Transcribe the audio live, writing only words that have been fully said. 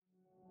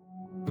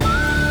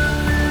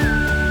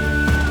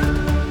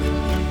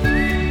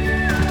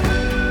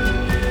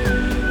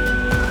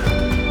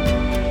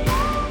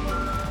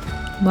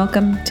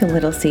Welcome to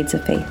Little Seeds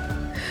of Faith,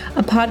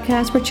 a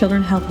podcast where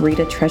children help read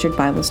a treasured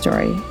Bible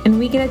story, and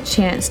we get a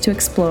chance to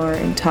explore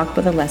and talk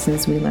about the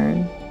lessons we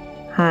learn.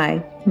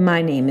 Hi,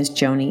 my name is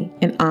Joni,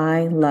 and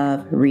I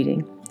love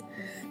reading.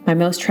 My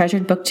most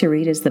treasured book to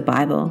read is the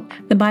Bible.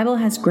 The Bible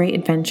has great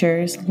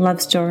adventures,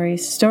 love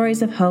stories,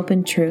 stories of hope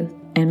and truth,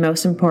 and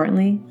most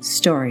importantly,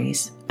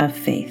 stories of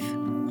faith.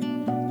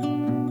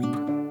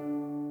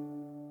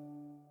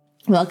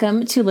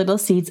 Welcome to Little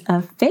Seeds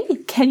of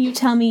Faith. Can you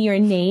tell me your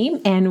name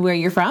and where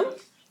you're from?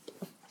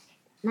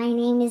 My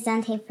name is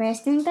Dante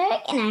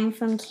Furstenberg, and I'm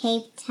from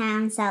Cape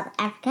Town, South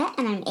Africa,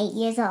 and I'm 8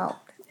 years old.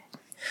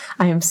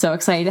 I am so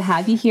excited to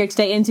have you here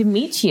today and to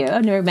meet you.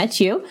 I've never met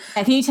you.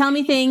 Can you tell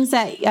me things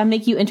that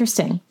make you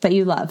interesting, that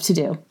you love to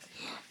do?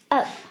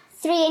 Oh,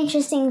 3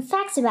 interesting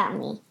facts about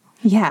me.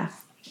 Yeah.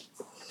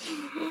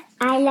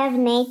 I love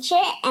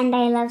nature, and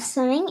I love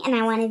swimming, and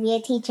I want to be a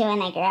teacher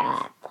when I grow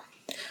up.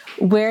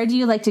 Where do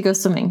you like to go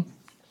swimming?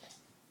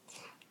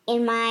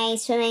 In my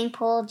swimming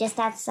pool just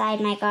outside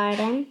my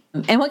garden.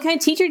 And what kind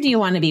of teacher do you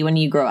want to be when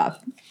you grow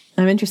up?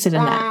 I'm interested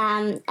in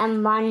that. A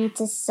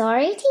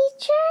Montessori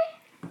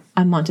teacher.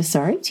 A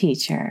Montessori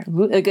teacher.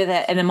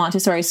 In a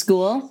Montessori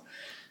school?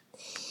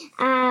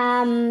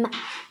 At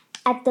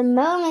the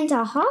moment,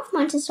 a half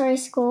Montessori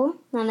school.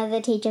 None of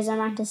the teachers are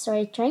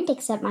Montessori trained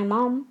except my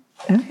mom.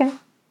 Okay.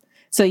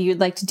 So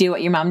you'd like to do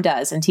what your mom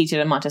does and teach at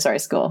a Montessori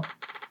school.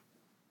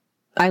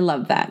 I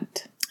love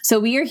that. So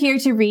we are here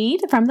to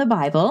read from the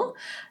Bible,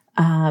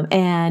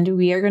 and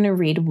we are going to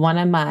read one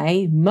of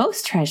my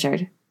most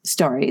treasured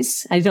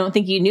stories. I don't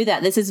think you knew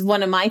that. This is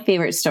one of my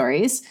favorite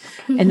stories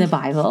in the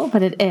Bible,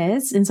 but it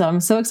is, and so I'm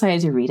so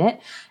excited to read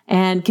it.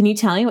 And can you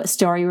tell me what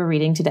story we're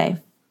reading today?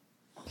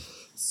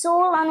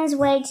 Saul on his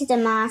way to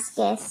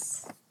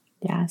Damascus.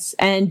 Yes.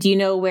 And do you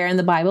know where in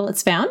the Bible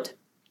it's found?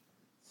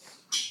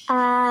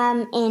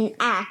 In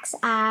Acts.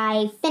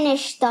 I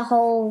finished the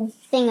whole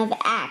thing of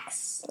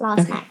Acts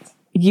last night.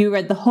 You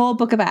read the whole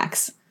book of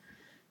Acts.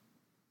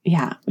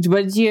 Yeah.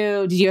 Did you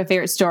have a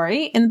favorite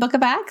story in the book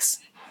of Acts?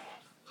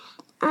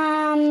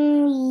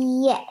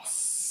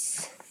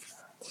 Yes.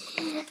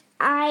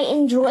 I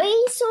enjoy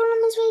Saul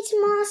on his way to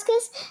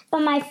Damascus, but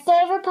my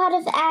favorite part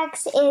of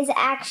Acts is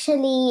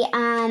actually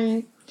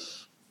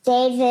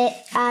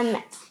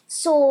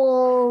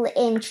Saul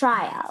in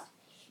trial.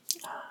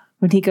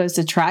 When he goes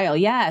to trial,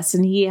 yes,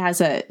 and he has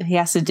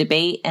to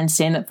debate and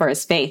stand up for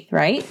his faith,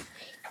 right?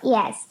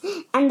 Yes,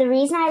 and the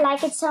reason I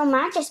like it so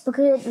much is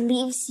because it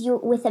leaves you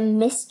with a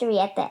mystery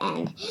at the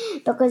end,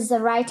 because the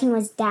writing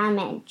was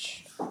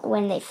damaged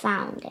when they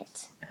found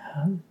it.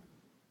 Oh.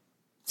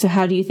 So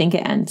how do you think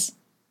it ends?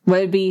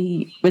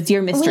 What's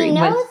your mystery? We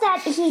know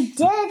that he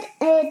did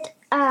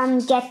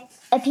get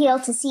appeal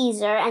to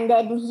Caesar, and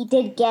then he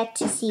did get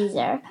to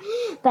Caesar,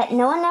 but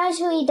no one knows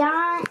how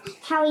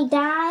he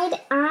died.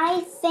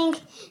 I think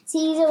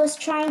Caesar was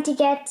trying to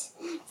get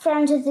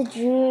friends with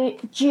the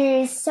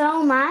Jews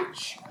so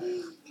much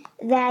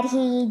that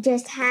he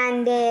just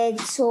handed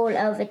Saul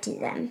over to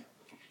them.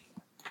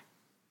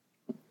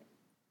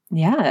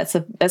 Yeah,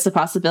 that's a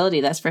possibility.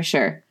 That's for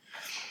sure.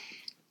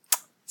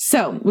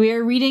 So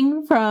we're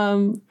reading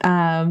from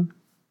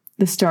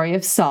the story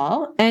of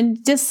Saul.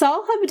 And does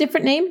Saul have a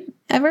different name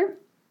ever?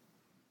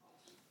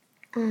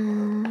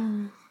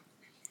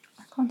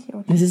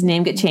 Does his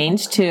name get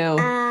changed to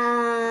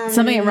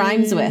something it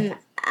rhymes with?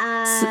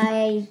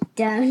 I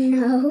don't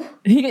know.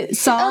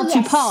 Saul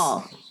to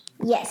Paul.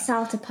 Yes,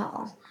 Saul to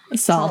Paul.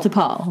 Saul to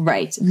Paul,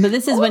 right. But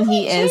this is when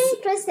he is...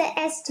 It was the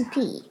S to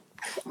P.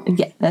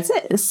 Yeah, that's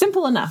it. It's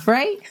simple enough,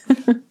 right?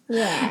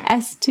 Yeah.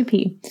 S to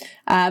P.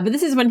 But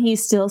this is when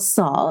he's still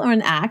Saul, or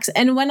in Acts.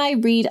 And when I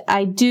read,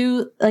 I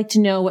do like to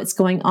know what's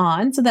going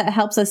on, so that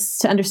helps us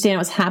to understand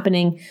what's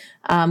happening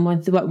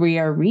with what we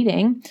are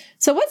reading.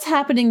 So what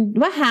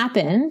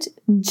happened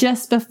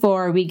just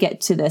before we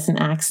get to this in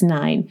Acts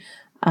 9?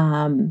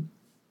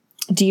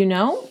 Do you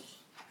know?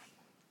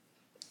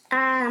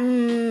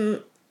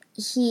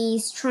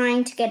 He's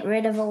trying to get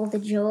rid of all the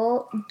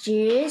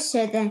Jews,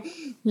 so then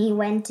he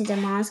went to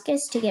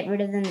Damascus to get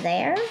rid of them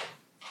there.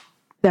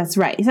 That's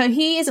right. So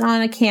he is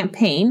on a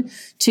campaign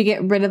to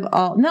get rid of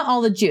not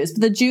all the Jews,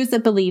 but the Jews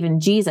that believe in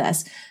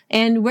Jesus.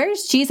 And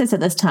where's Jesus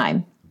at this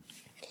time?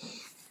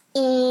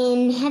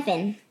 In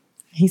heaven.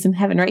 He's in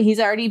heaven, right? He's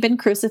already been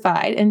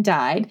crucified and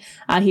died.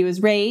 He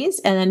was raised,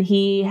 and then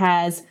he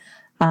has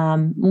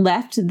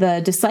left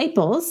the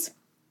disciples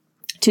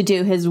to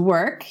do his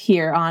work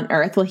here on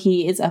earth while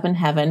he is up in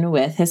heaven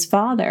with his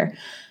Father.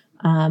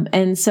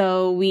 And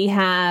so we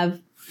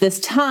have this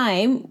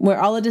time where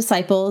all the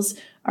disciples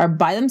are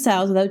by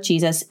themselves without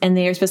Jesus, and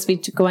they are supposed to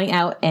be going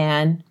out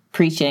and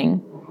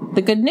preaching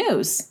the good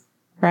news,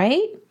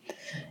 right?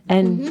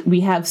 And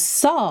we have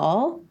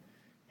Saul,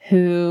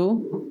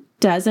 who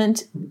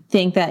doesn't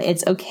think that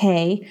it's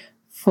okay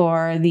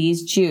for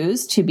these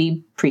Jews to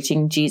be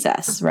preaching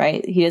Jesus,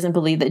 right? He doesn't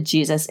believe that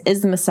Jesus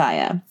is the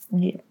Messiah.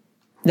 Is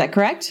that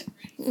correct?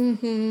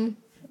 Mm-hmm.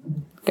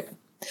 Okay.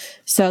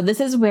 So this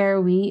is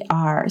where we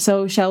are.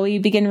 So shall we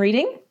begin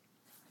reading?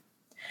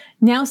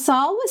 Now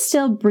Saul was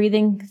still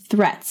breathing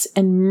threats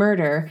and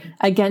murder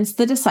against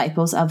the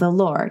disciples of the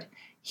Lord.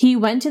 He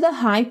went to the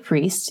high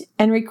priest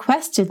and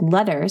requested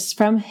letters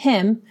from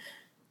him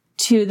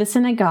to the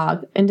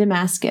synagogue in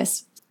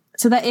Damascus,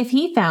 so that if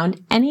he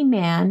found any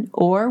man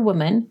or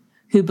woman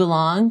who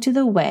belonged to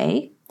the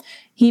way,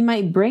 he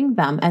might bring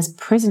them as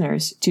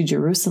prisoners to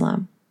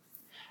Jerusalem.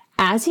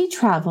 As he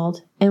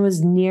traveled and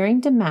was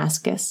nearing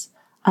Damascus,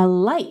 a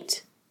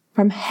light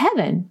from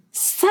heaven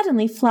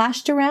suddenly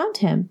flashed around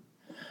him.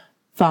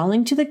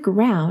 Falling to the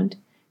ground,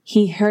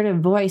 he heard a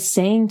voice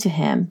saying to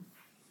him,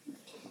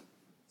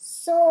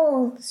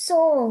 "Saul,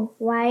 Saul,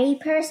 why are you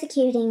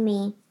persecuting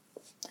me?"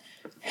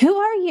 "Who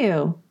are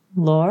you,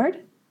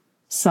 Lord?"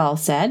 Saul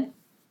said.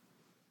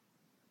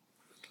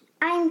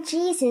 "I'm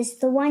Jesus,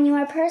 the one you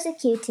are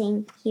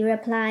persecuting," he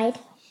replied.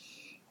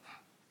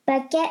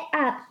 "But get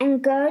up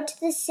and go to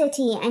the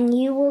city, and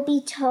you will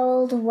be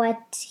told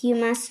what you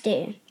must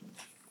do."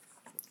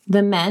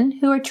 The men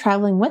who were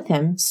traveling with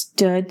him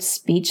stood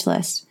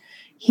speechless,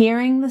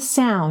 hearing the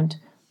sound,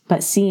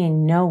 but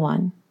seeing no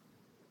one.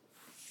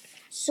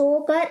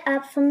 Saul got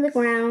up from the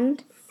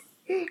ground,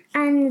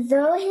 and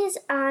though his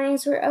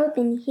eyes were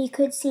open, he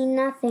could see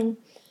nothing.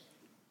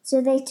 So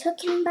they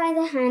took him by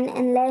the hand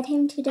and led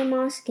him to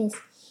Damascus.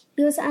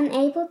 He was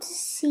unable to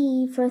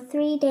see for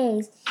 3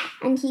 days,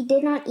 and he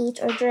did not eat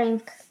or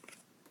drink.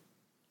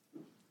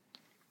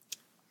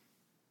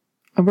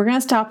 We're going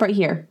to stop right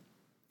here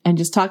and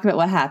just talk about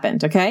what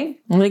happened, okay?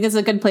 I think it's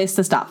a good place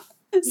to stop.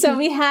 So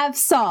we have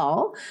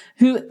Saul,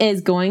 who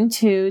is going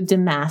to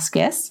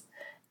Damascus.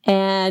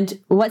 And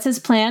what's his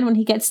plan when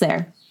he gets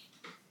there?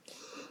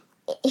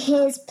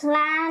 His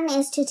plan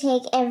is to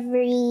take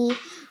every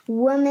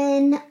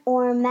woman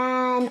or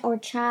man or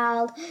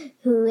child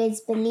who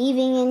is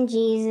believing in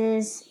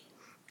Jesus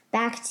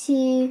back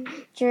to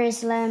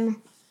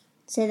Jerusalem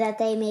so that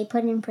they may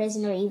put in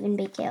prison or even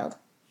be killed.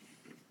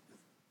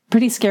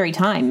 Pretty scary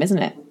time, isn't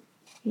it?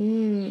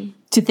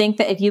 To think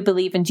that if you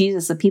believe in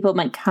Jesus, the people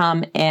might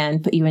come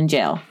and put you in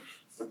jail.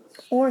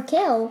 Or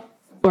kill.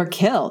 Or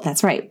kill,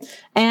 that's right.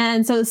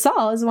 And so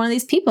Saul is one of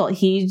these people.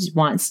 He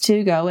wants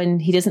to go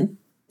and he doesn't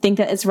think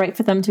that it's right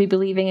for them to be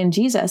believing in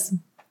Jesus.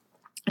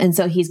 And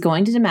so he's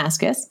going to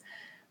Damascus.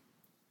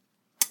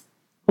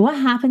 What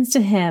happens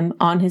to him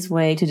on his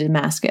way to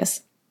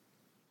Damascus?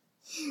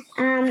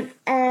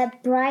 A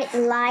bright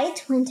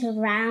light went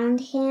around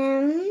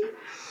him,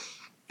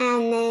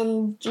 and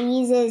then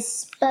Jesus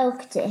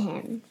spoke to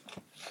him.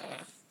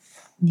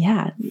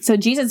 Yeah. So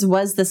Jesus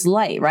was this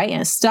light, right?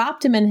 And it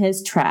stopped him in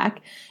his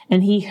track,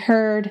 and he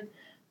heard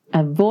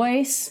a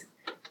voice,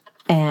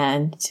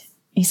 and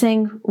he's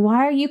saying,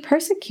 "Why are you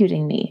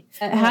persecuting me?"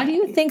 How do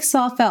you think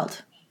Saul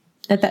felt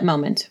at that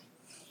moment?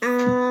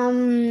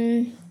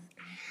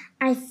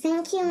 I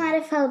think he might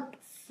have felt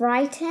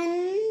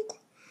frightened,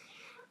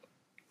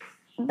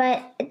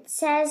 but it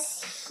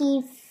says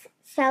he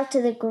fell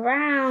to the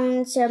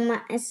ground, so it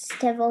must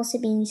have also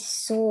been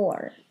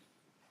sore.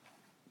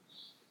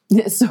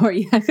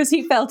 Sorry, yeah, because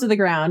he fell to the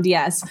ground.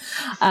 Yes,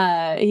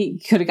 he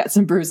could have got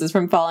some bruises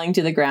from falling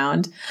to the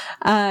ground.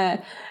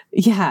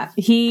 Yeah,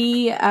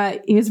 he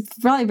was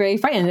probably very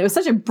frightened. It was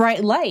such a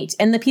bright light,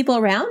 and the people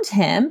around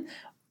him,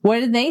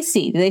 what did they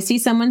see? Did they see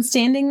someone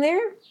standing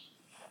there?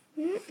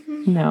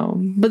 Mm-hmm. No,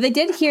 but they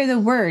did hear the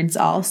words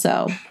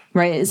also,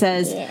 right? It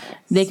says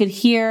They could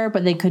hear,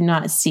 but they could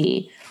not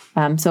see.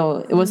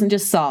 So it wasn't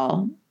just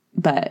Saul,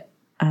 but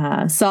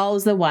Saul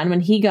was the one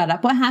when he got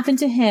up. What happened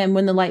to him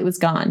when the light was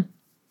gone?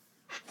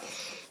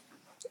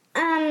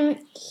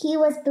 He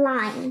was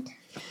blind.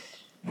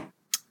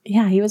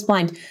 Yeah, he was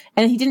blind.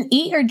 And he didn't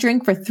eat or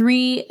drink for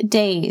 3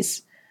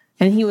 days.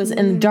 And he was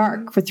in the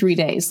dark for 3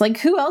 days. Like,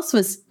 who else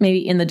was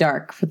maybe in the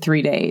dark for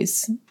 3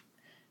 days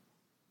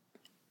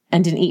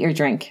and didn't eat or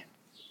drink?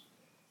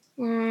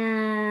 I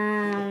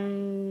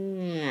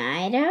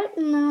don't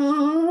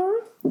know.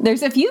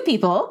 There's a few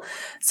people.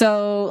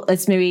 So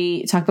let's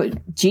maybe talk about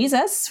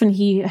Jesus.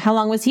 How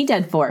long was he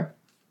dead for?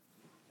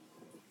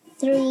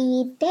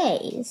 3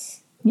 days.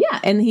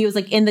 Yeah, and he was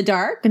like in the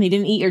dark and he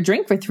didn't eat or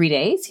drink for 3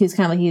 days. He was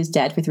kind of like he was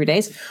dead for 3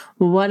 days.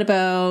 What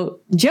about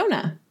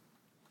Jonah?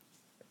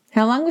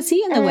 How long was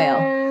he in the whale?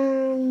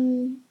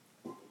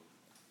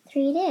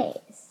 3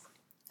 days.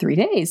 3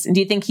 days. And do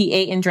you think he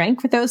ate and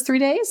drank for those 3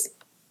 days?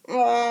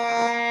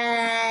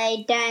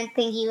 I don't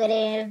think he would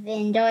have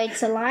enjoyed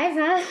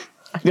saliva.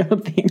 I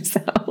don't think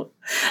so.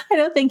 I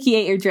don't think he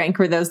ate or drank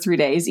for those 3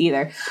 days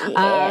either.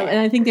 Yeah. And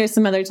I think there's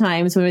some other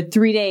times when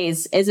 3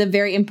 days is a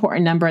very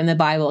important number in the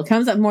Bible. It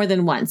comes up more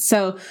than once.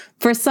 So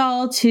for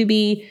Saul to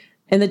be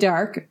in the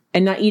dark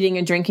and not eating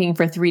and drinking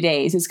for 3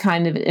 days is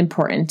kind of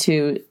important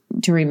to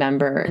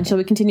remember. And shall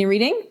we continue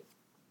reading?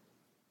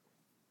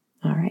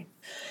 All right.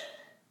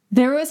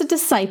 There was a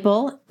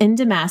disciple in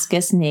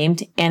Damascus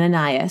named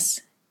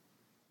Ananias.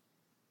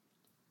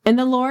 And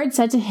the Lord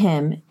said to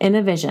him in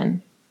a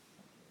vision,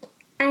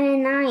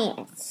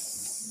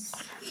 Ananias.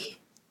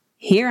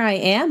 "Here I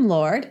am,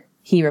 Lord,"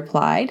 he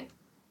replied.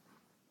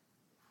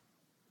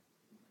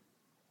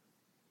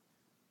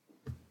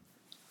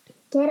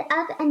 Get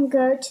up and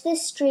go to the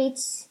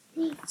streets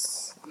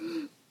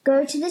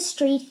Go to the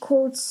street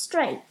called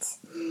Straight.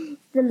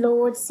 The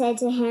Lord said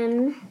to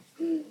him,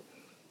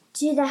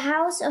 to the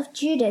house of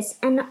Judas,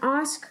 and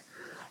ask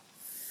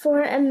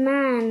for a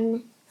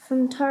man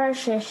from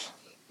Tarshish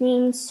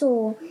named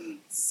Saul,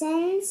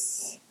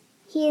 since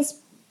he is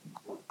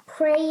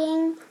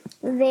praying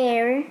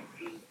there.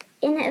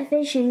 In a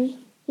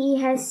vision,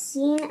 he has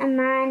seen a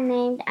man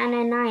named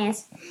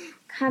Ananias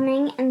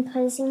coming and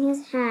placing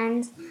his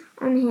hands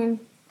on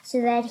him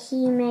so that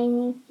he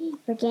may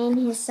regain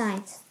his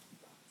sight.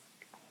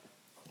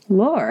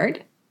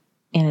 Lord,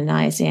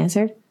 Ananias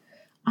answered,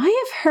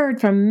 I have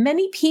heard from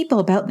many people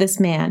about this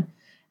man,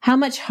 how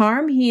much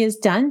harm he has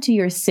done to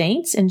your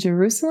saints in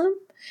Jerusalem,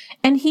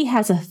 and he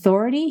has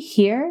authority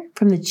here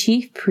from the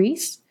chief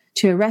priests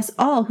to arrest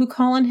all who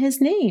call on his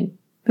name,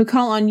 who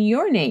call on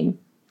your name.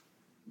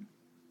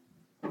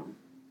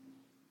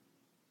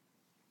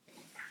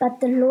 But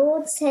the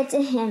Lord said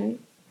to him,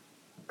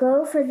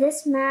 Go, for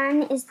this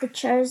man is the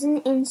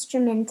chosen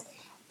instrument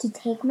to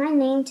take my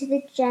name to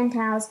the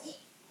Gentiles,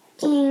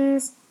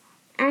 kings,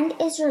 and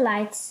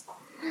Israelites.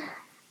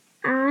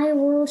 I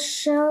will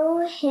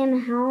show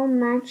him how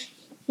much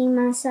he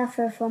must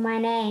suffer for my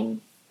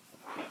name.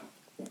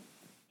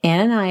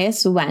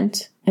 Ananias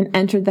went and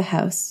entered the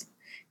house.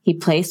 He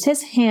placed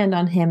his hand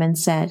on him and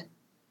said,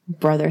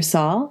 Brother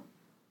Saul,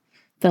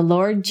 the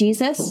Lord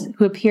Jesus,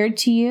 who appeared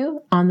to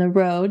you on the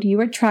road you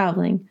were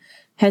traveling,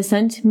 has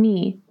sent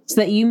me so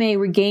that you may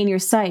regain your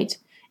sight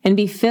and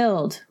be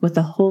filled with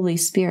the Holy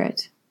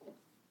Spirit.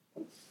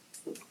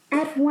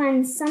 At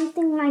once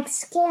something like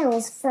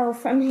scales fell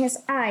from his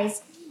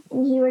eyes,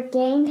 and he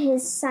regained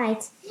his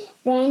sight.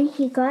 Then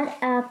he got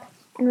up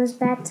and was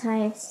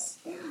baptized.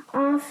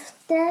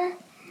 After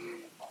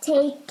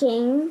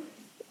taking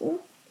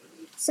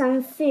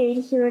some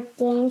food, he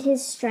regained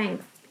his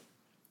strength.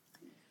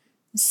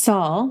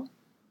 Saul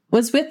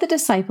was with the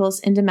disciples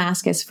in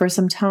Damascus for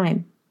some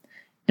time.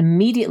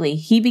 Immediately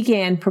he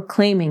began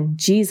proclaiming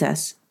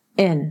Jesus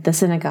in the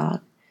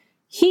synagogue.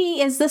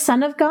 He is the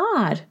Son of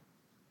God.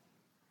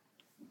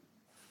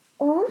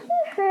 All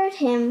who heard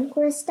him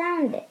were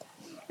astounded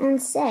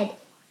and said,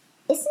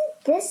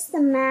 Isn't this the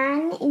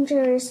man in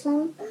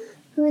Jerusalem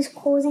who is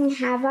causing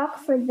havoc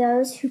for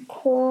those who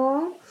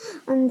call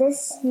on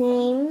this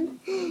name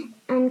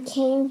and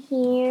came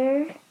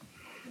here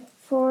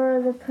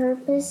for the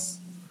purpose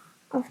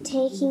of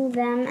taking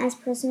them as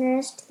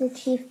prisoners to the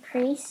chief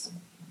priests?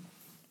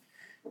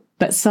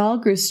 But Saul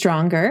grew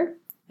stronger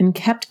and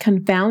kept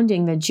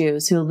confounding the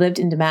Jews who lived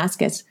in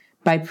Damascus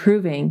by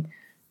proving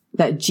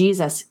that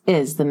Jesus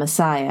is the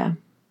Messiah.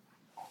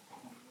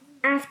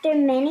 After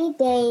many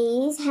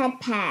days had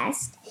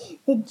passed,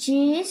 the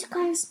Jews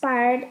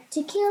conspired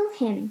to kill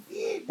him.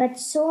 But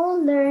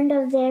Saul learned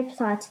of their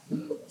plot,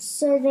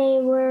 so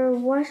they were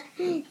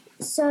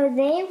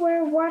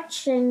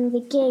watching the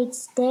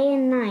gates day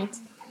and night,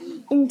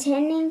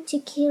 intending to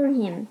kill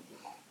him.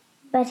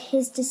 But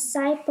his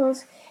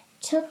disciples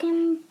took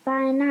him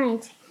by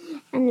night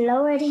and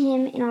lowered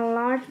him in a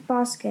large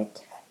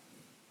basket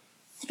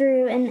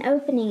through an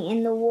opening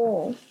in the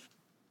wall.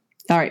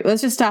 All right,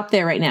 let's just stop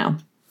there right now.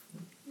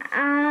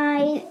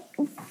 I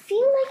feel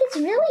like it's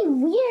really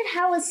weird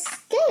how his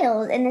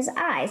scales in his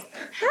eyes.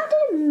 How did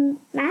he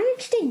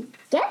manage to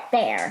get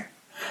there?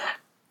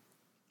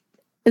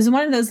 It's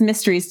one of those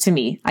mysteries to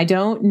me. I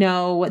don't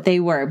know what they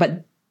were,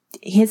 but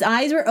his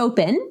eyes were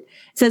open.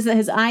 It says that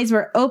his eyes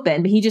were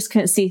open, but he just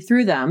couldn't see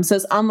through them. So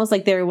it's almost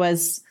like there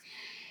was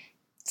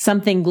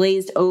something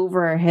glazed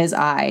over his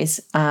eyes.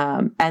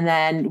 And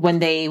then when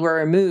they were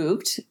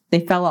removed, they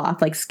fell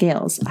off like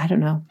scales. I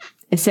don't know.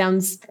 It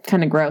sounds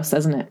kind of gross,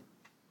 doesn't it?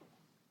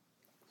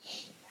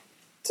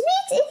 To me,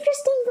 it's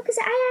interesting because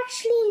I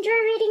actually enjoy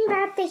reading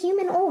about the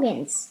human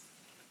organs.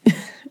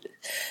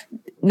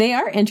 They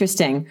are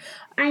interesting.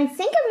 I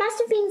think it must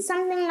have been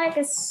something like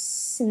a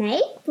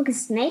snake,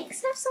 because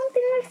snakes have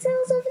something like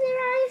cells over their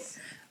eyes.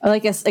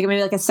 Or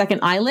maybe like a second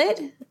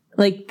eyelid,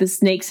 like the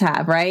snakes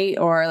have, right?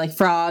 Or like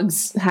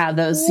frogs have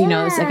those,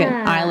 it's like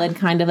an eyelid,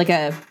 kind of like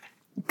a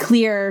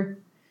clear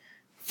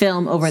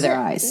film over their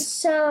eyes.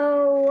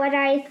 So what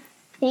I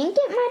think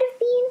it might have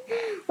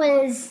been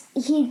was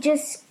he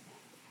just,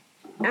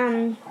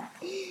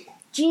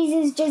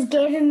 Jesus just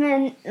gave him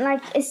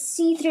a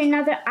see-through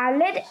another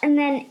eyelid, and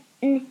then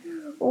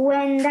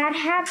when that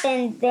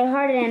happened, they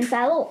hardened and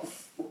fell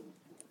off.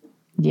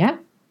 Yeah.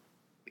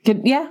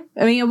 Yeah.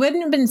 I mean, it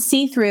wouldn't have been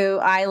see-through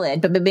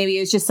eyelid, but maybe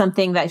it was just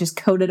something that just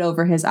coated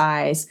over his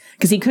eyes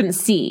because he couldn't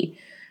see,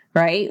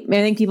 right? I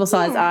think people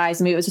saw his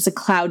eyes. Maybe it was just a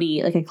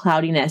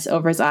cloudiness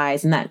over his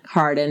eyes, and that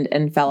hardened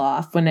and fell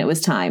off when it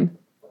was time.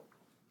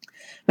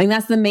 I mean,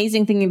 that's the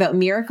amazing thing about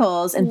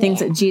miracles and things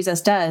that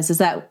Jesus does, is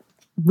that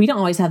we don't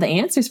always have the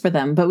answers for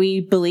them, but we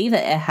believe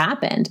that it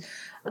happened.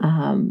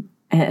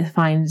 And it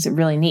finds it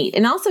really neat.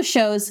 And also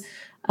shows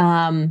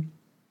that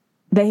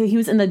he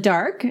was in the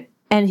dark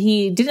and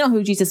he didn't know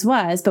who Jesus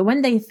was, but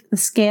when the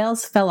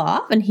scales fell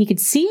off and he could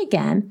see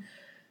again,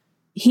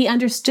 he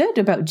understood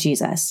about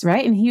Jesus,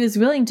 right? And he was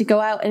willing to go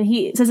out, and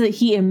he says that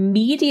he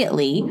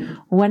immediately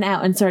went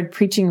out and started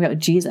preaching about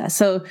Jesus.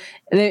 So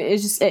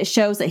it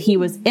shows that he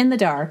was in the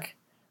dark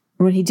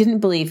when he didn't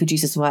believe who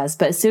Jesus was.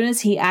 But as soon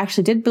as he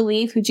actually did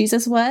believe who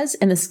Jesus was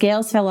and the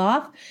scales fell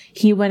off,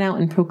 he went out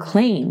and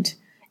proclaimed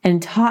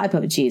and taught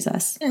about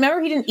Jesus.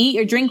 Remember, he didn't eat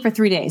or drink for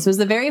 3 days. Was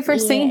the very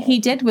first thing he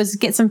did was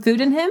get some food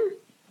in him?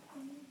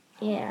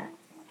 Yeah.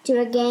 To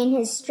regain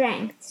his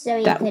strength so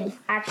he could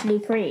actually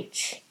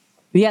preach.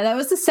 Yeah, that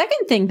was the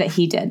second thing that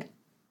he did.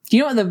 Do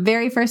you know what the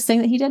very first thing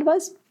that he did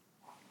was?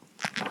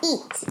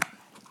 Eat.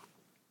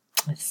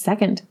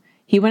 Second,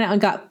 he went out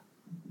and got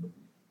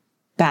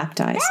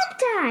baptized.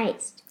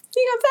 Baptized.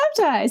 He got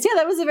baptized. Yeah,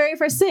 that was the very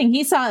first thing.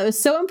 He saw it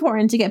was so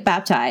important to get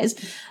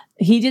baptized.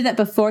 He did that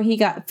before he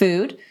got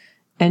food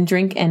and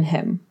drink in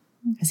him.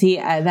 Because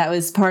that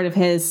was part of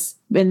his,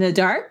 in the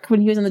dark, when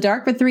he was in the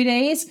dark for 3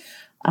 days.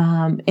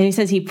 And he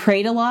says he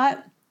prayed a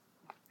lot.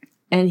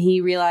 And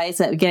he realized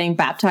that getting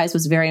baptized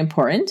was very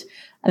important.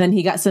 And then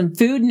he got some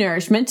food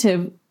nourishment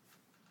to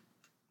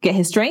get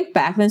his strength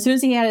back. And as soon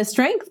as he had his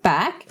strength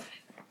back,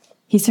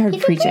 he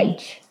started preaching.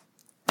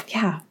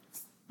 Yeah,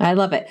 I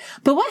love it.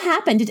 But what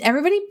happened? Did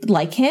everybody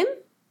like him?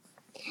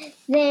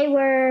 They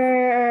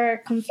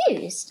were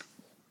confused.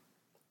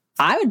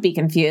 I would be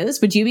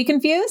confused. Would you be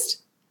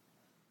confused?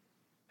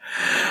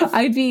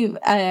 I'd be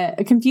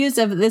confused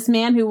of this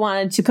man who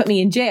wanted to put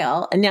me in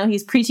jail. And now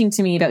he's preaching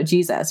to me about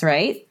Jesus,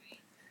 right?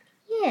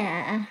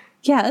 Yeah.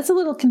 Yeah, that's a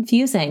little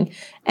confusing.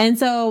 And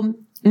so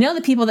now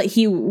the people that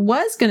he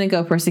was going to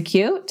go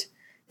persecute,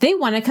 they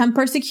want to come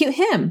persecute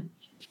him.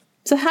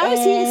 So how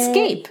does he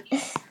escape?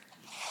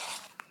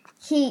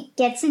 He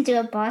gets into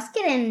a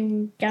basket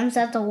and jumps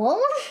out the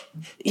wall?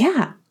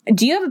 Yeah.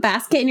 Do you have a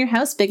basket in your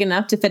house big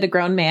enough to fit a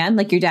grown man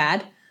like your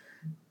dad?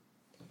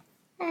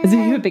 Is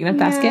it a big enough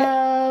basket?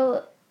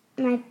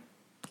 No.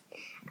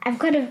 I've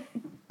got a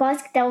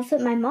basket that will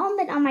fit my mom,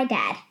 but not my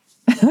dad.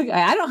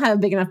 I don't have a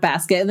big enough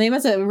basket. And they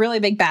must have a really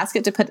big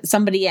basket to put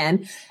somebody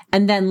in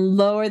and then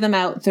lower them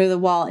out through the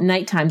wall at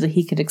nighttime so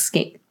he could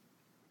escape.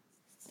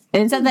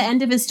 And is that the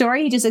end of his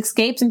story? He just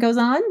escapes and goes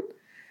on?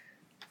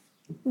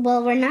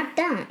 Well, we're not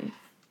done.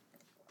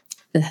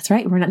 That's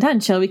right. We're not done.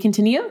 Shall we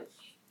continue?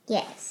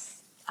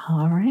 Yes.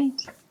 All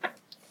right.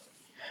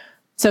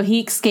 So he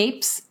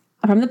escapes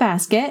from the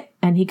basket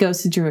and he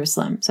goes to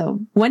Jerusalem.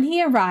 So when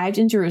he arrived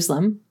in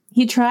Jerusalem,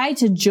 he tried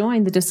to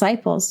join the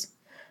disciples,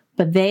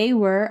 but they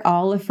were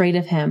all afraid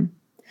of him,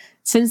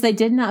 since they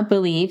did not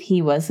believe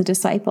he was a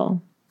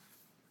disciple.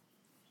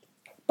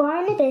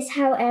 Barnabas,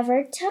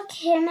 however, took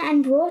him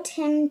and brought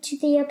him to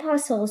the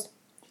apostles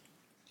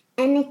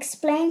and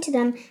explained to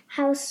them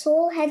how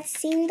Saul had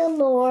seen the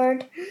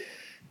Lord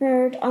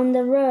on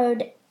the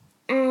road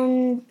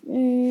and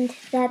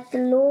that the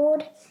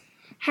Lord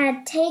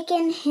had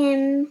taken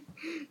him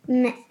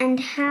and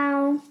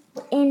how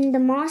in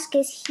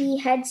Damascus he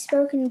had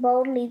spoken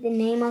boldly the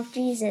name of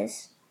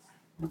Jesus.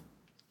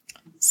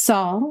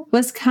 Saul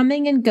was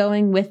coming and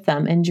going with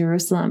them in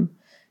Jerusalem,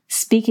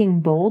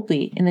 speaking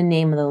boldly in the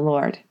name of the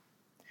Lord.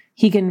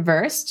 He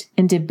conversed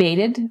and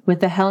debated with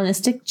the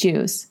Hellenistic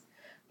Jews,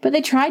 but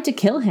they tried to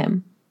kill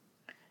him.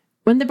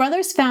 When the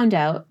brothers found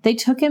out, they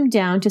took him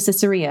down to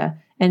Caesarea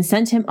and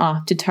sent him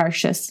off to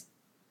Tarshish.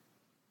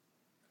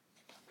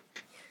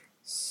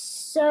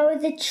 So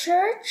the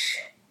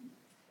church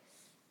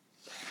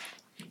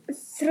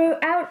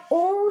throughout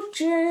all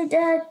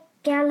Judah,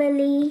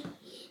 Galilee,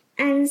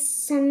 and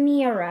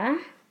Samaria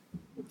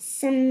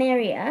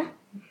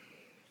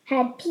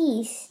had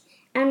peace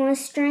and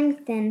was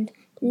strengthened,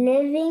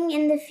 living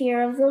in the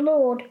fear of the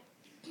Lord,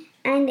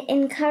 and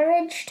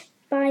encouraged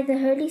by the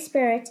Holy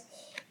Spirit,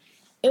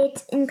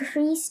 it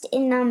increased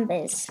in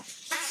numbers.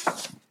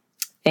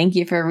 Thank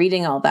you for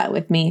reading all that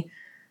with me.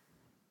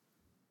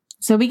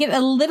 So we get a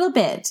little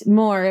bit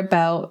more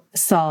about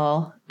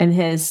Saul and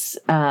his,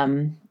 what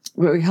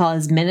we call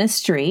his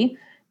ministry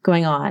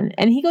going on.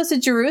 And he goes to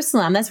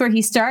Jerusalem. That's where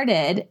he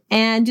started.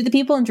 And do the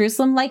people in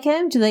Jerusalem like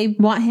him? Do they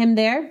want him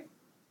there?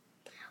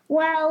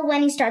 Well,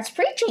 when he starts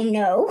preaching,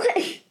 no.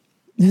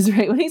 That's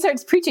right. When he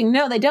starts preaching,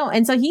 no, they don't.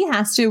 And so he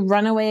has to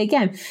run away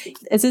again.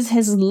 This is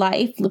his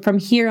life from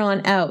here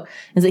on out,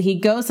 is that he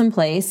goes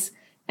someplace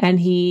and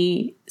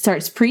he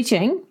starts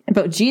preaching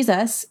about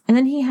Jesus, and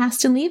then he has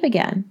to leave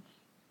again.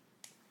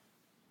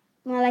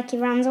 Well, like he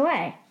runs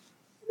away.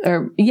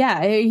 Or,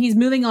 yeah, he's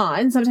moving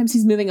on. Sometimes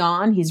he's moving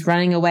on. He's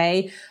running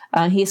away.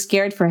 He's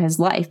scared for his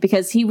life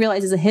because he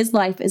realizes that his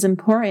life is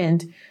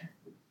important.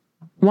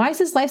 Why is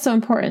his life so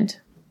important?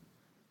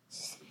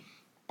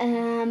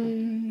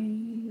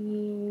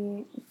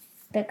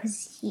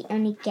 Because he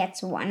only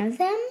gets one of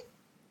them.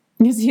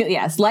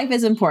 Yes, life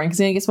is important because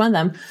he only gets one of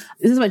them.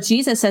 This is what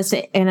Jesus says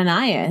to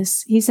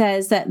Ananias. He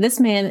says that this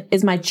man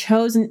is my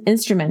chosen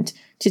instrument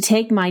to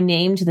take my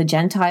name to the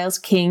Gentiles,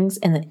 kings,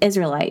 and the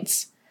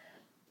Israelites.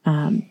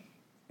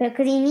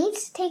 Because he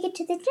needs to take it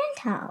to the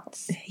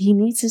Gentiles. He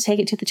needs to take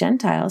it to the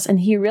Gentiles.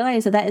 And he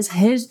realized that that is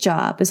his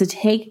job, is to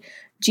take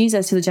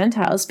Jesus to the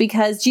Gentiles,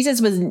 because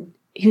Jesus was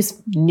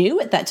new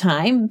at that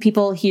time,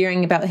 people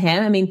hearing about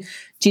him. I mean,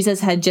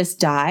 Jesus had just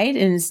died,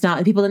 and it's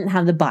not, people didn't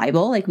have the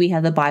Bible like we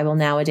have the Bible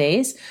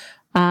nowadays.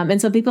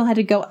 And so people had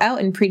to go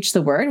out and preach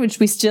the word, which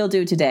we still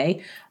do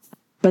today.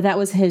 But that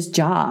was his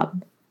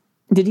job.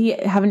 Did he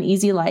have an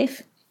easy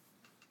life?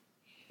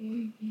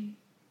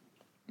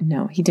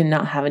 No, he did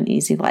not have an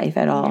easy life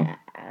at all.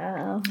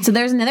 No. So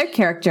there's another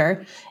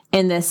character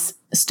in this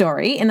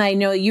story, and I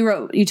know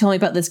you told me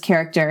about this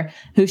character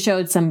who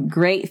showed some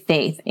great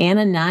faith,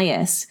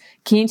 Ananias.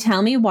 Can you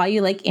tell me why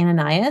you like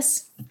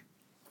Ananias?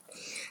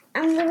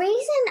 The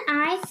reason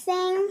I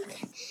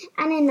think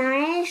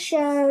Ananias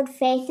showed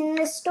faith in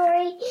this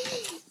story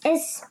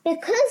is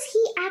because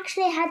he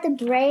actually had the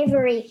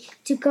bravery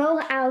to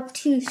go out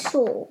to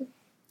Saul.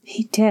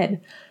 He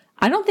did.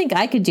 I don't think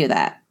I could do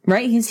that,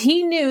 right? Because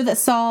he knew that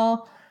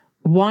Saul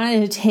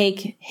wanted to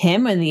take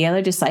him and the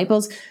other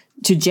disciples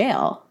to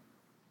jail,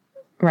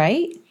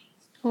 right?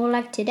 Or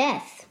like to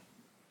death.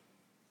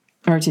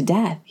 Or to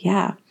death,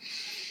 yeah.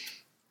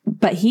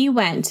 But he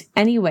went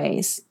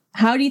anyways.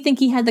 How do you think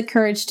he had the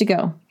courage to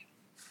go?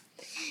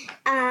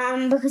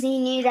 Because he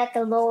knew that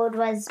the Lord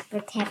was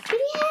protecting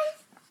him.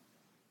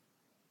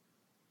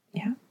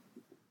 Yeah.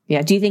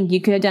 Yeah. Do you think you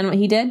could have done what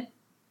he did?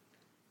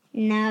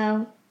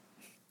 No.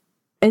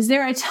 Is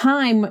there a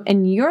time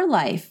in your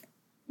life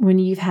when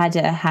you've had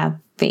to have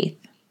faith?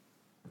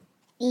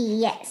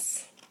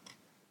 Yes.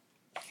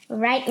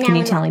 Right now. Can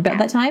you tell me about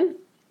that time?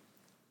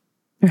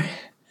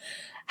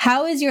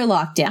 How is your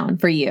lockdown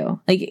for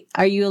you? Like,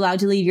 are you allowed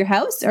to leave your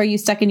house, or are you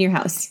stuck in your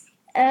house?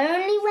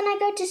 Only when I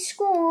go to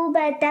school,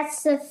 but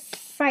that's the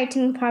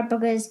frightening part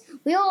because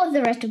we all have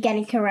the risk of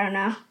getting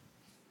corona.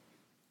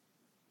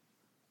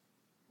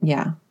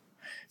 Yeah.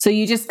 So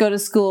you just go to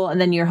school and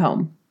then you're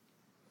home?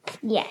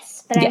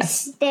 Yes, but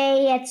Yes. I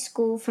stay at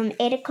school from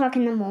 8 o'clock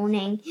in the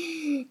morning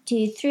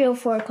to 3 or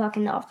 4 o'clock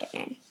in the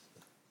afternoon.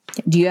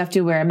 Do you have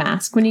to wear a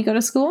mask when you go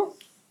to school?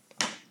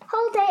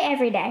 Whole day,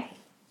 every day.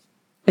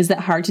 Is that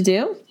hard to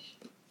do?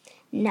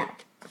 No.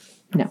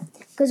 No.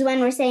 Because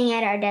when we're sitting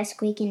at our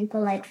desk, we can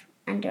pull it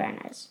under our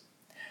nose.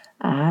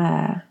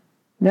 Ah,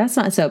 that's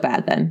not so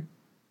bad then.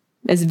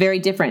 It's very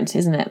different,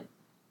 isn't it?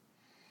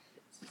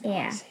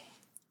 Yeah.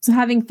 So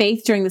having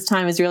faith during this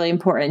time is really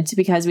important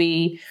because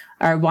we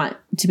want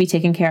to be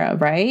taken care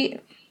of,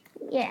 right?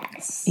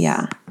 Yes.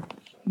 Yeah.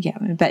 Yeah.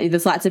 I bet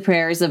there's lots of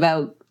prayers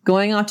about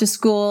going off to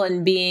school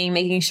and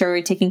making sure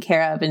we're taken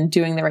care of and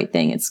doing the right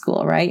thing at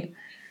school, right?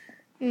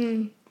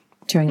 During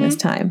this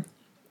time.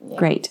 Yeah.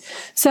 Great.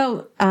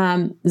 So,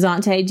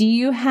 Zante, do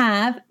you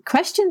have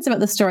questions about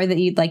the story that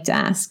you'd like to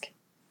ask?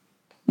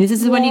 This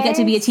is when you get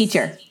to be a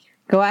teacher.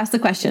 Go ask the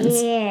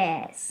questions.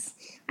 Yes.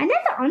 I know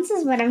the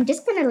answers, but I'm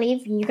just going to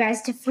leave you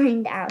guys to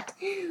find out.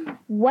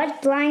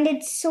 What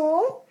blinded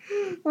Saul?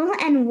 Well,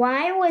 and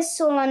why was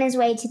Saul on his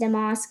way to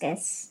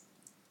Damascus?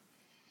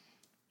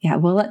 Yeah,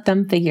 we'll let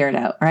them figure it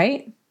out,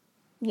 right?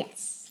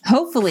 Yes.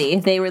 Hopefully,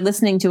 if they were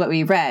listening to what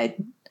we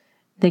read,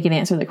 they can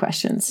answer the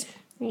questions.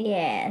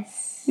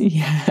 Yes.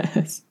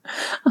 Yes.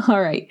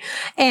 All right.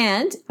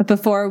 And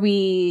before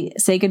we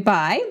say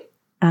goodbye,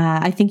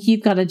 I think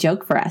you've got a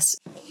joke for us.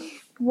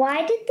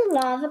 Why did the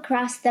lava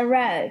cross the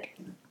road?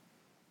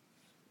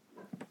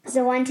 Because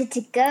I wanted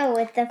to go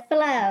with the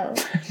flow.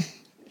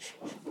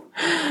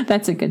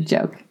 That's a good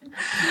joke.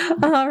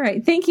 All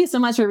right. Thank you so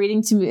much for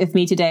reading with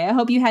me today. I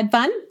hope you had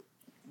fun.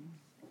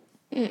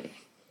 It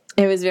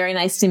was very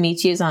nice to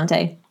meet you,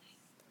 Zante.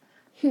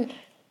 And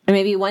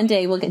maybe one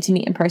day we'll get to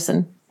meet in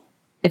person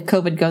if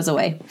COVID goes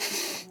away.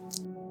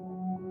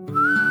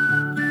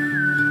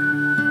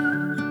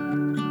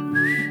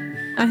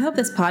 I hope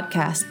this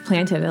podcast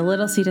planted a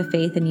little seed of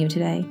faith in you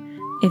today.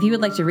 If you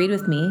would like to read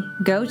with me,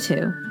 go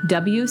to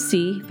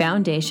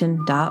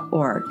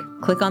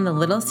wcfoundation.org. Click on the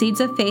Little Seeds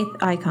of Faith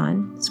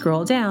icon,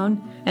 scroll down,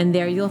 and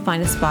there you'll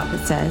find a spot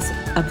that says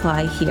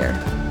Apply Here.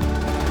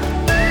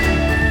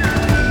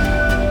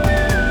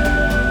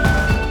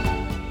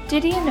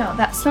 Did you know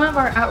that some of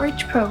our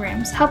outreach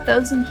programs help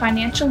those in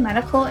financial,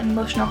 medical, and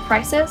emotional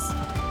crisis?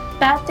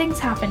 Bad things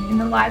happen in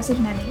the lives of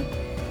many.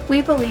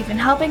 We believe in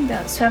helping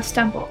those who have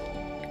stumbled.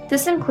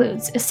 This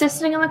includes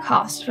assisting in the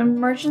cost of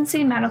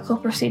emergency medical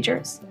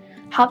procedures,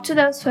 help to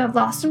those who have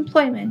lost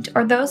employment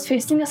or those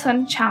facing a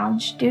sudden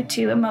challenge due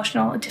to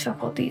emotional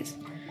difficulties.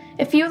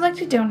 If you would like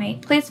to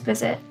donate, please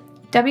visit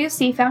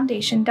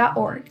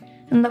wcfoundation.org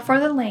and look for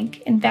the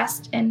link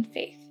Invest in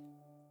Faith.